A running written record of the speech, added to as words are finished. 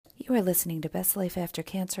You are listening to Best Life After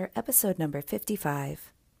Cancer, episode number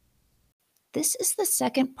 55. This is the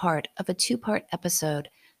second part of a two-part episode,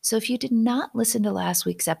 so if you did not listen to last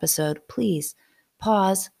week's episode, please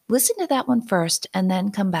pause, listen to that one first, and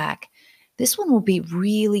then come back. This one will be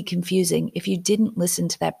really confusing if you didn't listen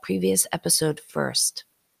to that previous episode first.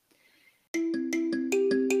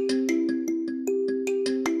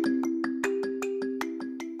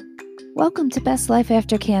 Welcome to Best Life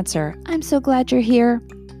After Cancer. I'm so glad you're here.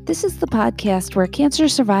 This is the podcast where cancer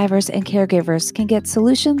survivors and caregivers can get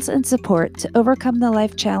solutions and support to overcome the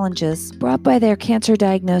life challenges brought by their cancer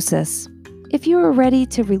diagnosis. If you are ready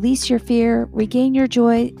to release your fear, regain your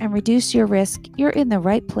joy, and reduce your risk, you're in the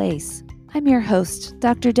right place. I'm your host,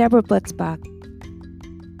 Dr. Deborah Butzbach.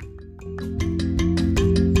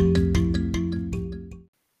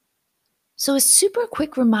 So a super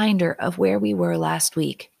quick reminder of where we were last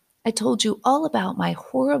week. I told you all about my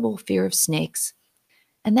horrible fear of snakes.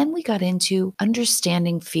 And then we got into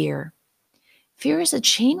understanding fear. Fear is a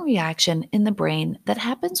chain reaction in the brain that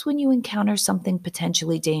happens when you encounter something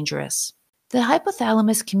potentially dangerous. The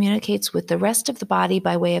hypothalamus communicates with the rest of the body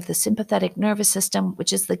by way of the sympathetic nervous system,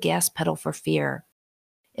 which is the gas pedal for fear.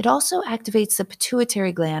 It also activates the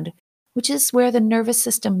pituitary gland, which is where the nervous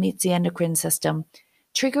system meets the endocrine system,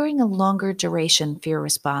 triggering a longer duration fear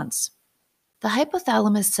response. The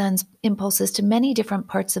hypothalamus sends impulses to many different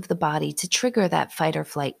parts of the body to trigger that fight or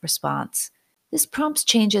flight response. This prompts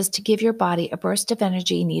changes to give your body a burst of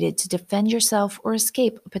energy needed to defend yourself or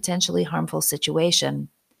escape a potentially harmful situation.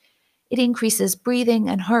 It increases breathing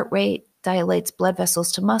and heart rate, dilates blood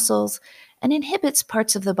vessels to muscles, and inhibits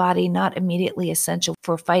parts of the body not immediately essential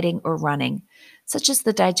for fighting or running, such as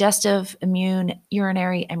the digestive, immune,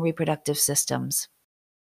 urinary, and reproductive systems.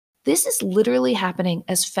 This is literally happening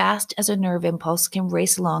as fast as a nerve impulse can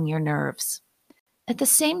race along your nerves. At the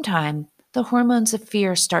same time, the hormones of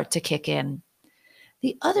fear start to kick in.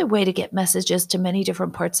 The other way to get messages to many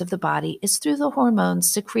different parts of the body is through the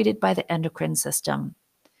hormones secreted by the endocrine system.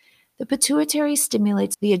 The pituitary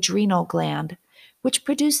stimulates the adrenal gland, which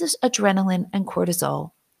produces adrenaline and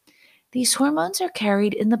cortisol. These hormones are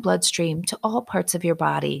carried in the bloodstream to all parts of your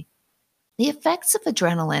body. The effects of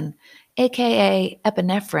adrenaline, aka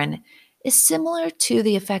epinephrine, is similar to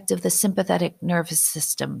the effect of the sympathetic nervous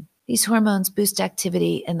system. These hormones boost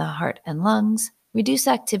activity in the heart and lungs, reduce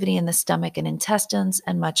activity in the stomach and intestines,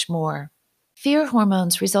 and much more. Fear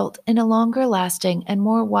hormones result in a longer-lasting and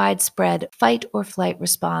more widespread fight or flight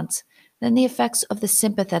response than the effects of the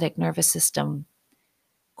sympathetic nervous system.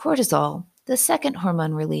 Cortisol, the second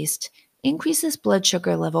hormone released, increases blood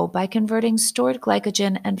sugar level by converting stored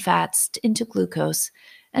glycogen and fats into glucose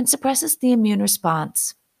and suppresses the immune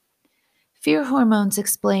response. Fear hormones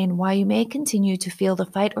explain why you may continue to feel the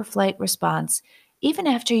fight or flight response even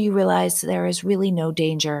after you realize there is really no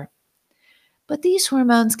danger. But these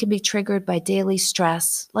hormones can be triggered by daily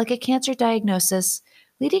stress, like a cancer diagnosis,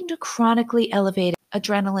 leading to chronically elevated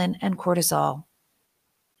adrenaline and cortisol.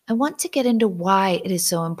 I want to get into why it is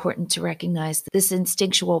so important to recognize this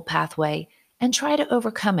instinctual pathway and try to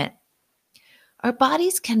overcome it. Our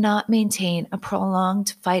bodies cannot maintain a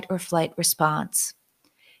prolonged fight or flight response.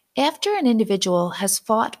 After an individual has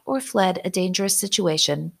fought or fled a dangerous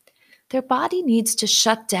situation, their body needs to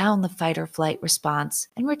shut down the fight or flight response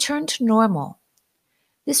and return to normal.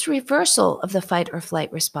 This reversal of the fight or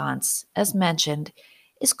flight response, as mentioned,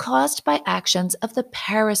 is caused by actions of the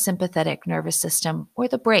parasympathetic nervous system, or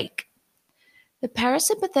the brake. The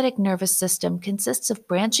parasympathetic nervous system consists of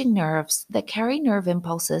branching nerves that carry nerve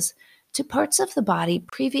impulses to parts of the body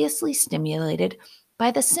previously stimulated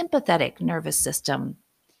by the sympathetic nervous system.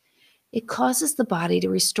 It causes the body to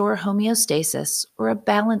restore homeostasis, or a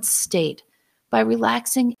balanced state, by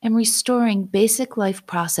relaxing and restoring basic life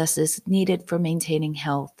processes needed for maintaining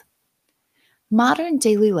health. Modern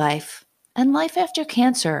daily life, and life after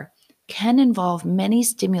cancer, can involve many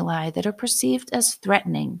stimuli that are perceived as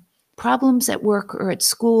threatening: problems at work or at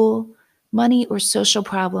school, money or social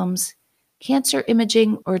problems, cancer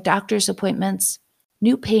imaging or doctor's appointments,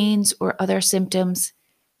 new pains or other symptoms.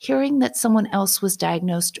 Hearing that someone else was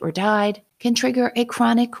diagnosed or died can trigger a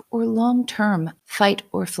chronic or long-term fight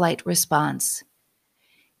or flight response.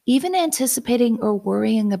 Even anticipating or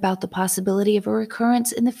worrying about the possibility of a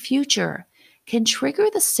recurrence in the future can trigger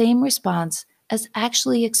the same response as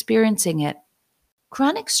actually experiencing it.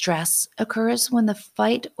 Chronic stress occurs when the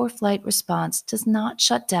fight or flight response does not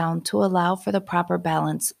shut down to allow for the proper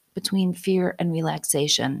balance between fear and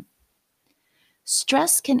relaxation.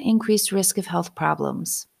 Stress can increase risk of health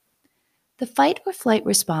problems. The fight or flight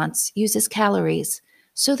response uses calories,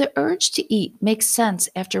 so the urge to eat makes sense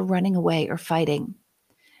after running away or fighting.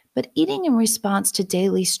 But eating in response to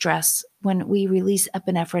daily stress, when we release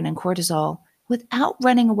epinephrine and cortisol, without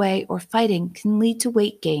running away or fighting, can lead to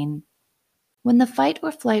weight gain. When the fight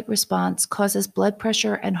or flight response causes blood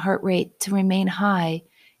pressure and heart rate to remain high,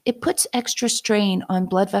 it puts extra strain on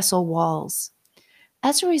blood vessel walls.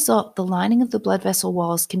 As a result, the lining of the blood vessel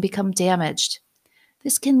walls can become damaged.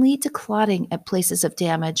 This can lead to clotting at places of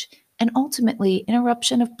damage and ultimately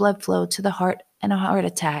interruption of blood flow to the heart and a heart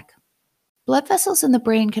attack. Blood vessels in the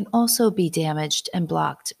brain can also be damaged and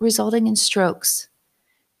blocked, resulting in strokes.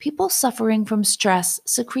 People suffering from stress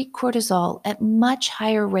secrete cortisol at much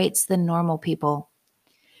higher rates than normal people.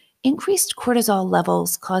 Increased cortisol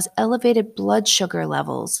levels cause elevated blood sugar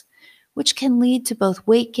levels, which can lead to both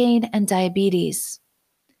weight gain and diabetes.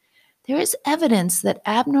 There is evidence that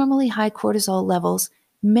abnormally high cortisol levels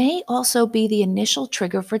may also be the initial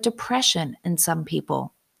trigger for depression in some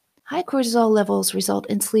people. High cortisol levels result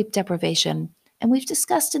in sleep deprivation, and we've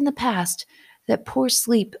discussed in the past that poor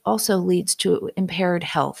sleep also leads to impaired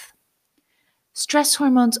health. Stress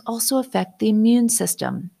hormones also affect the immune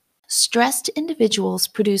system. Stressed individuals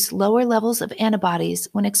produce lower levels of antibodies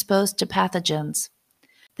when exposed to pathogens.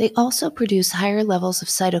 They also produce higher levels of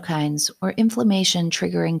cytokines, or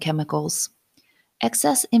inflammation-triggering chemicals.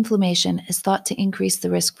 Excess inflammation is thought to increase the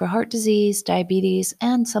risk for heart disease, diabetes,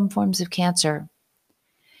 and some forms of cancer.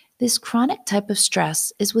 This chronic type of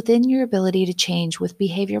stress is within your ability to change with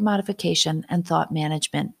behavior modification and thought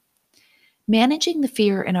management. Managing the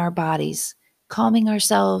fear in our bodies, calming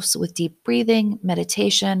ourselves with deep breathing,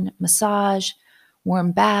 meditation, massage,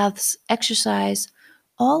 warm baths, exercise,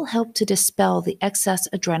 all help to dispel the excess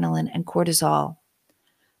adrenaline and cortisol.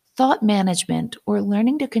 Thought management, or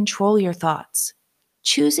learning to control your thoughts,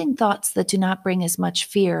 choosing thoughts that do not bring as much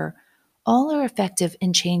fear, all are effective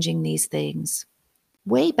in changing these things.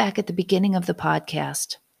 Way back at the beginning of the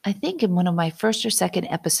podcast, I think in one of my first or second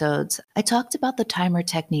episodes, I talked about the timer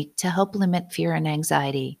technique to help limit fear and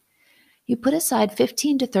anxiety. You put aside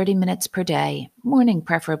 15 to 30 minutes per day, morning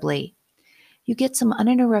preferably. You get some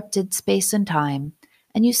uninterrupted space and time,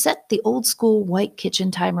 and you set the old school white kitchen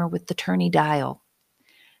timer with the turny dial.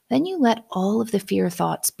 Then you let all of the fear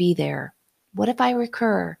thoughts be there. What if I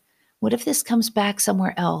recur? What if this comes back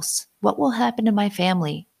somewhere else? What will happen to my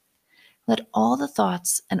family? Let all the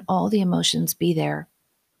thoughts and all the emotions be there.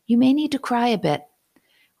 You may need to cry a bit.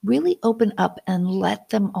 Really open up and let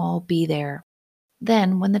them all be there.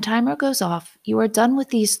 Then, when the timer goes off, you are done with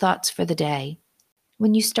these thoughts for the day.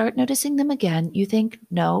 When you start noticing them again, you think,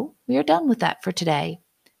 no, we are done with that for today.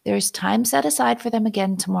 There is time set aside for them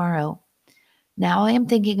again tomorrow. Now I am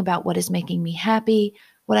thinking about what is making me happy,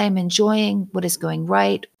 what I am enjoying, what is going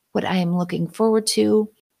right, what I am looking forward to,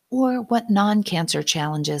 or what non-cancer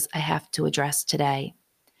challenges I have to address today.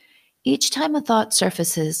 Each time a thought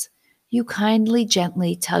surfaces, you kindly,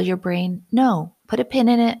 gently tell your brain, no, put a pin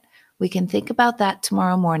in it. We can think about that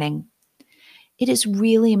tomorrow morning. It is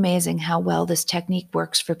really amazing how well this technique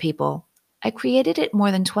works for people. I created it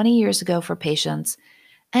more than 20 years ago for patients,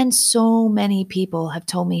 and so many people have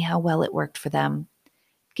told me how well it worked for them.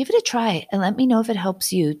 Give it a try and let me know if it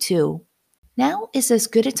helps you too. Now is as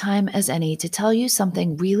good a time as any to tell you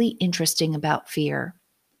something really interesting about fear.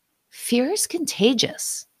 Fear is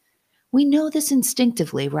contagious. We know this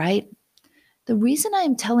instinctively, right? The reason I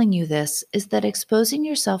am telling you this is that exposing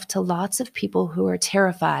yourself to lots of people who are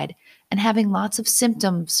terrified and having lots of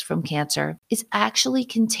symptoms from cancer is actually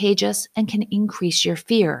contagious and can increase your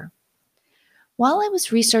fear. While I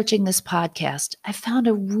was researching this podcast, I found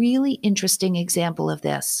a really interesting example of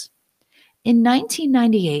this. In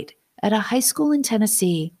 1998, at a high school in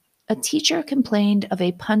Tennessee, a teacher complained of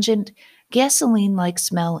a pungent, gasoline-like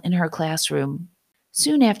smell in her classroom.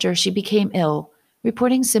 Soon after, she became ill,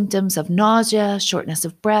 reporting symptoms of nausea, shortness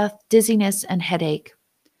of breath, dizziness, and headache.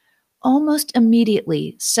 Almost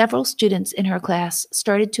immediately, several students in her class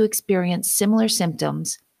started to experience similar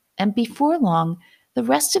symptoms, and before long, the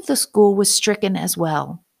rest of the school was stricken as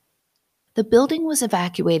well. The building was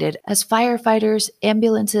evacuated as firefighters,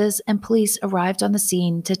 ambulances, and police arrived on the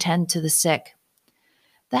scene to tend to the sick.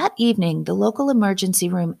 That evening, the local emergency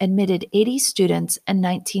room admitted 80 students and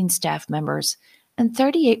 19 staff members, and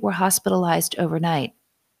 38 were hospitalized overnight.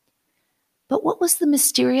 But what was the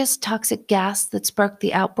mysterious toxic gas that sparked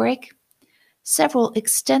the outbreak? Several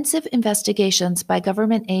extensive investigations by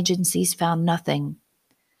government agencies found nothing.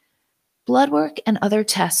 Blood work and other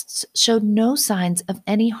tests showed no signs of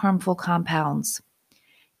any harmful compounds.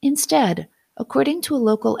 Instead, according to a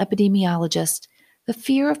local epidemiologist, the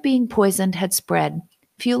fear of being poisoned had spread,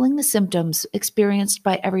 fueling the symptoms experienced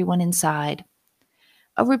by everyone inside.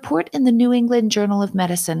 A report in the New England Journal of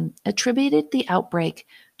Medicine attributed the outbreak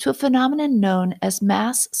to a phenomenon known as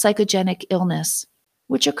mass psychogenic illness,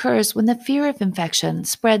 which occurs when the fear of infection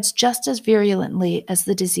spreads just as virulently as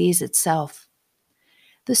the disease itself.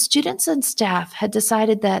 The students and staff had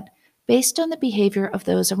decided that, based on the behavior of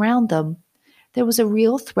those around them, there was a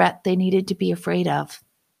real threat they needed to be afraid of.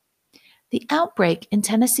 The outbreak in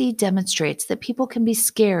Tennessee demonstrates that people can be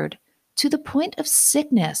scared to the point of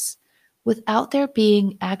sickness without there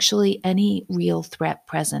being actually any real threat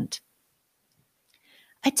present.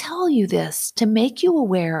 I tell you this to make you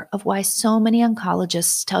aware of why so many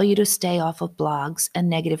oncologists tell you to stay off of blogs and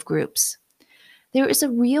negative groups. There is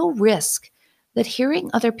a real risk that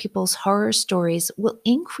hearing other people's horror stories will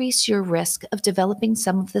increase your risk of developing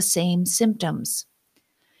some of the same symptoms.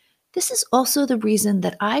 This is also the reason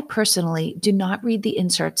that I personally do not read the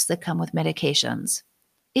inserts that come with medications.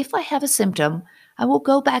 If I have a symptom, I will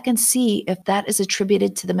go back and see if that is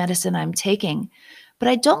attributed to the medicine I'm taking, but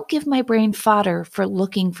I don't give my brain fodder for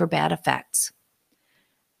looking for bad effects.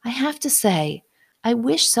 I have to say, I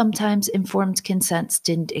wish sometimes informed consents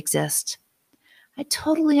didn't exist. I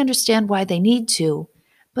totally understand why they need to,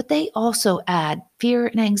 but they also add fear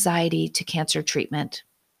and anxiety to cancer treatment.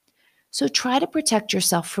 So try to protect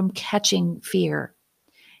yourself from catching fear.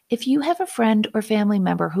 If you have a friend or family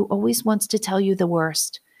member who always wants to tell you the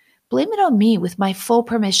worst, blame it on me with my full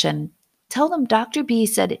permission. Tell them Dr. B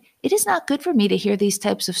said it is not good for me to hear these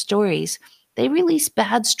types of stories. They release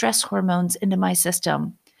bad stress hormones into my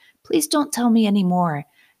system. Please don't tell me anymore.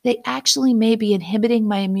 They actually may be inhibiting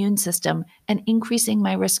my immune system and increasing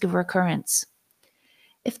my risk of recurrence.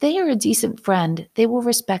 If they are a decent friend, they will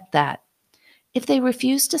respect that. If they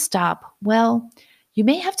refuse to stop, well, you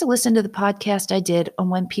may have to listen to the podcast I did on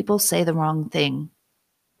when people say the wrong thing.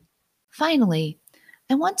 Finally,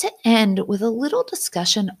 I want to end with a little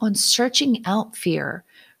discussion on searching out fear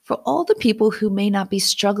for all the people who may not be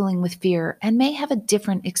struggling with fear and may have a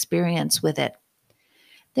different experience with it.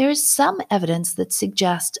 There is some evidence that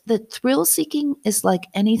suggests that thrill-seeking is like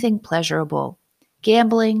anything pleasurable.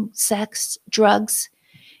 Gambling, sex, drugs.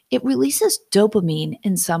 It releases dopamine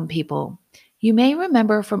in some people. You may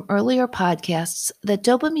remember from earlier podcasts that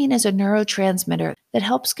dopamine is a neurotransmitter that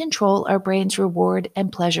helps control our brain's reward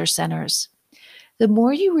and pleasure centers. The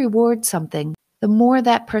more you reward something, the more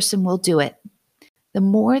that person will do it. The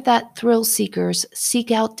more that thrill seekers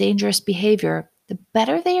seek out dangerous behavior, the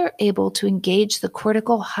better they are able to engage the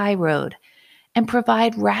cortical high road and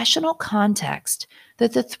provide rational context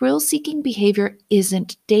that the thrill-seeking behavior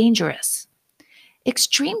isn't dangerous.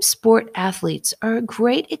 Extreme sport athletes are a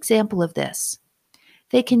great example of this.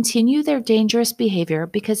 They continue their dangerous behavior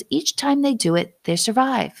because each time they do it, they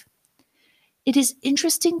survive. It is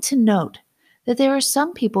interesting to note that there are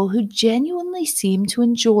some people who genuinely seem to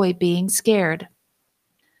enjoy being scared.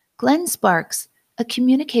 Glenn Sparks, a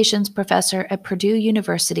communications professor at Purdue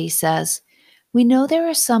University, says, "We know there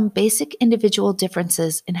are some basic individual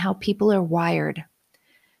differences in how people are wired."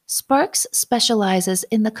 Sparks specializes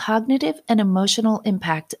in the cognitive and emotional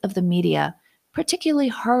impact of the media, particularly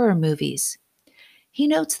horror movies. He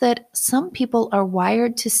notes that some people are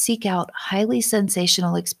wired to seek out highly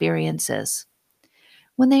sensational experiences.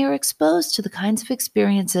 When they are exposed to the kinds of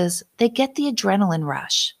experiences, they get the adrenaline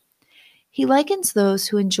rush. He likens those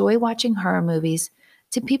who enjoy watching horror movies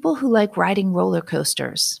to people who like riding roller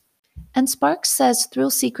coasters. And Sparks says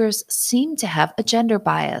thrill seekers seem to have a gender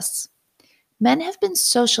bias. Men have been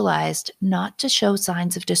socialized not to show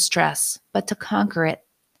signs of distress, but to conquer it.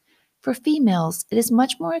 For females, it is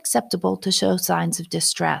much more acceptable to show signs of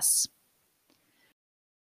distress.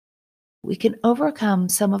 We can overcome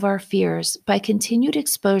some of our fears by continued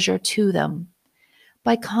exposure to them.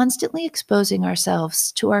 By constantly exposing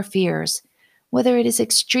ourselves to our fears, whether it is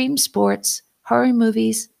extreme sports, horror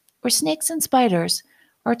movies, or snakes and spiders,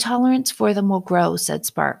 our tolerance for them will grow, said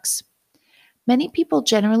Sparks. Many people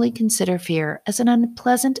generally consider fear as an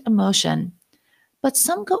unpleasant emotion, but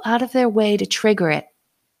some go out of their way to trigger it,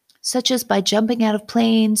 such as by jumping out of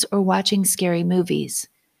planes or watching scary movies.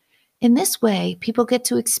 In this way, people get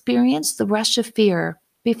to experience the rush of fear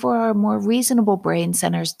before our more reasonable brain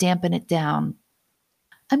centers dampen it down.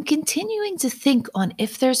 I'm continuing to think on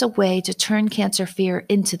if there's a way to turn cancer fear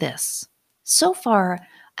into this. So far,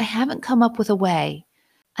 I haven't come up with a way.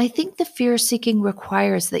 I think the fear-seeking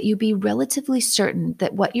requires that you be relatively certain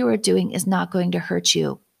that what you are doing is not going to hurt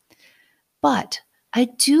you. But I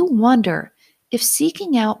do wonder if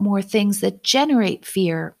seeking out more things that generate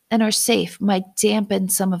fear and are safe might dampen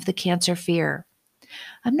some of the cancer fear.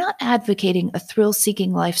 I'm not advocating a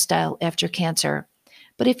thrill-seeking lifestyle after cancer,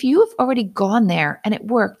 but if you have already gone there and it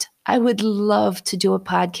worked, I would love to do a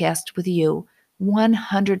podcast with you.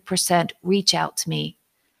 100% reach out to me.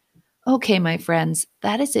 Okay, my friends,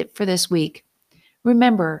 that is it for this week.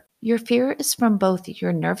 Remember, your fear is from both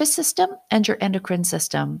your nervous system and your endocrine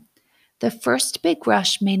system. The first big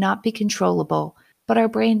rush may not be controllable, but our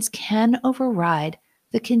brains can override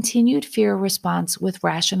the continued fear response with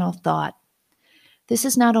rational thought. This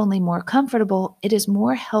is not only more comfortable, it is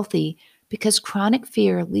more healthy because chronic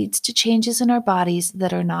fear leads to changes in our bodies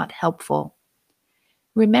that are not helpful.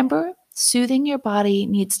 Remember, soothing your body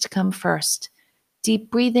needs to come first.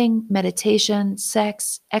 Deep breathing, meditation,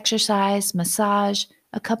 sex, exercise, massage,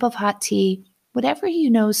 a cup of hot tea, whatever you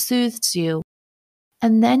know soothes you.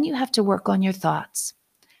 And then you have to work on your thoughts.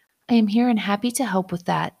 I am here and happy to help with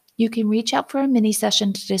that. You can reach out for a mini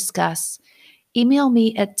session to discuss. Email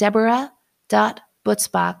me at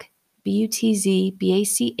deborah.butzbach,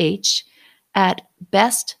 Butzbach, at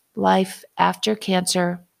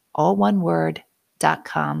bestlifeaftercancer, all one word,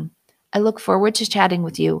 .com. I look forward to chatting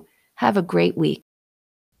with you. Have a great week.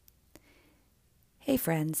 Hey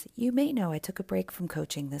friends, you may know I took a break from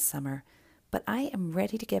coaching this summer, but I am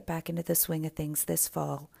ready to get back into the swing of things this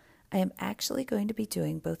fall. I am actually going to be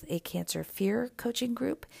doing both a cancer fear coaching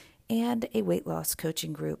group and a weight loss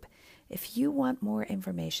coaching group. If you want more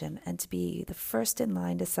information and to be the first in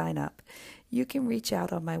line to sign up, you can reach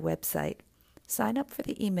out on my website. Sign up for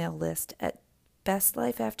the email list at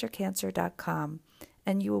bestlifeaftercancer.com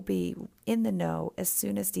and you will be in the know as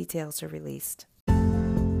soon as details are released.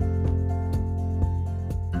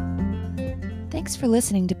 Thanks for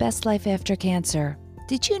listening to Best Life After Cancer.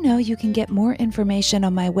 Did you know you can get more information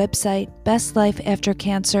on my website,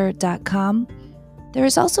 bestlifeaftercancer.com? There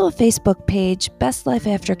is also a Facebook page, Best Life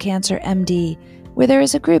After Cancer MD, where there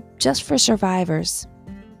is a group just for survivors.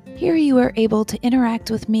 Here you are able to interact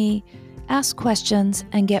with me, ask questions,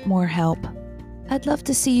 and get more help. I'd love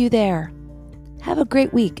to see you there. Have a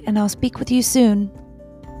great week, and I'll speak with you soon.